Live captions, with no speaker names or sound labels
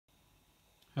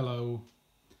Hello.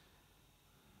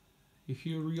 If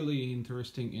you're really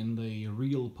interested in the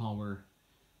real power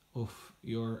of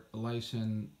your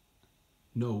Leixen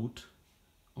Note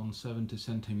on 70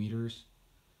 centimeters,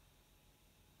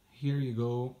 here you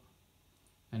go,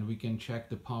 and we can check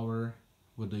the power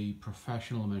with the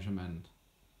professional measurement.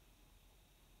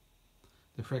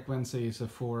 The frequency is a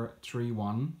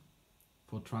 431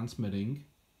 for transmitting,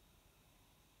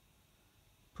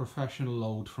 professional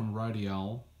load from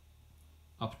radial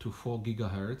up to 4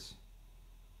 GHz,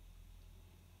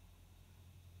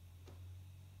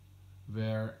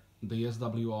 where the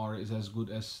SWR is as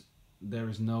good as there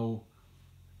is no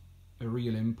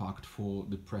real impact for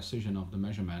the precision of the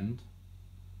measurement,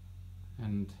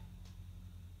 and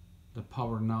the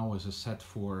power now is set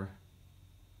for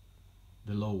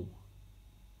the low.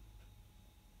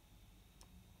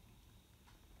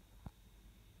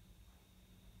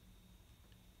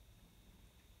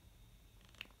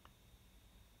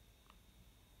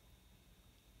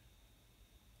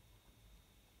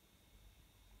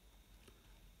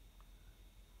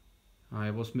 I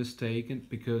was mistaken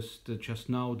because just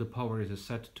now the power is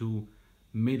set to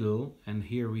middle, and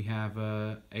here we have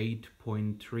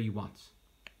 8.3 watts.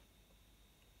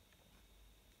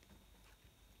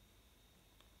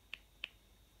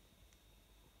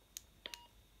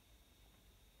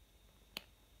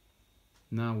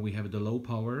 Now we have the low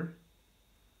power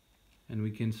and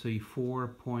we can see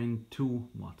 4.2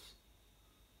 watts.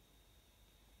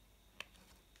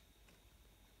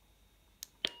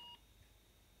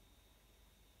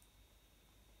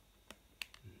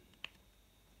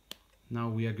 Now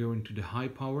we are going to the high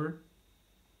power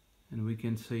and we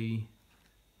can see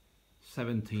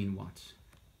 17 watts.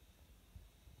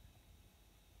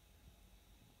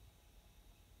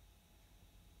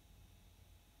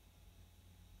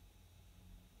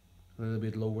 A little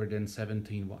bit lower than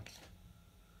 17 watts.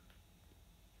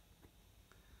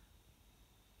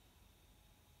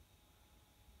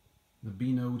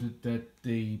 Be noted that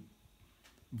the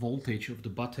voltage of the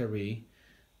battery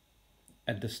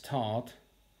at the start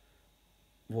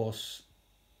was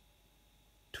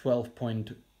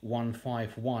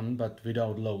 12.151, but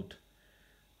without load,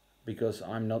 because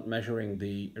I'm not measuring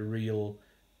the real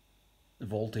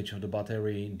voltage of the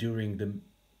battery during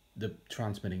the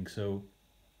transmitting. So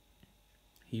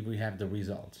here we have the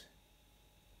results.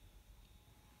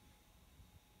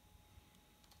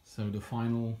 So the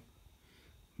final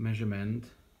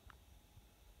measurement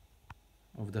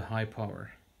of the high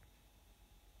power.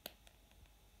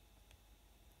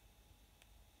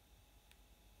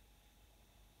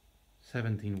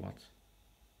 $17 watts.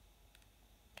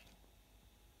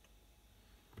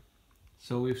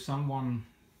 So if someone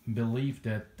believes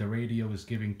that the radio is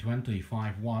giving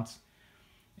 25 watts,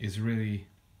 is really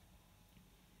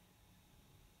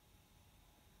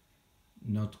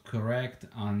not correct,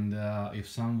 and if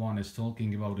someone is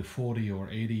talking about a 40 or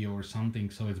 80 or something,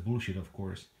 so it's bullshit, of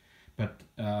course. But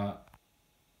the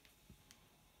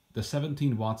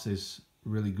 17 watts is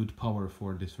really good power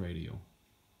for this radio.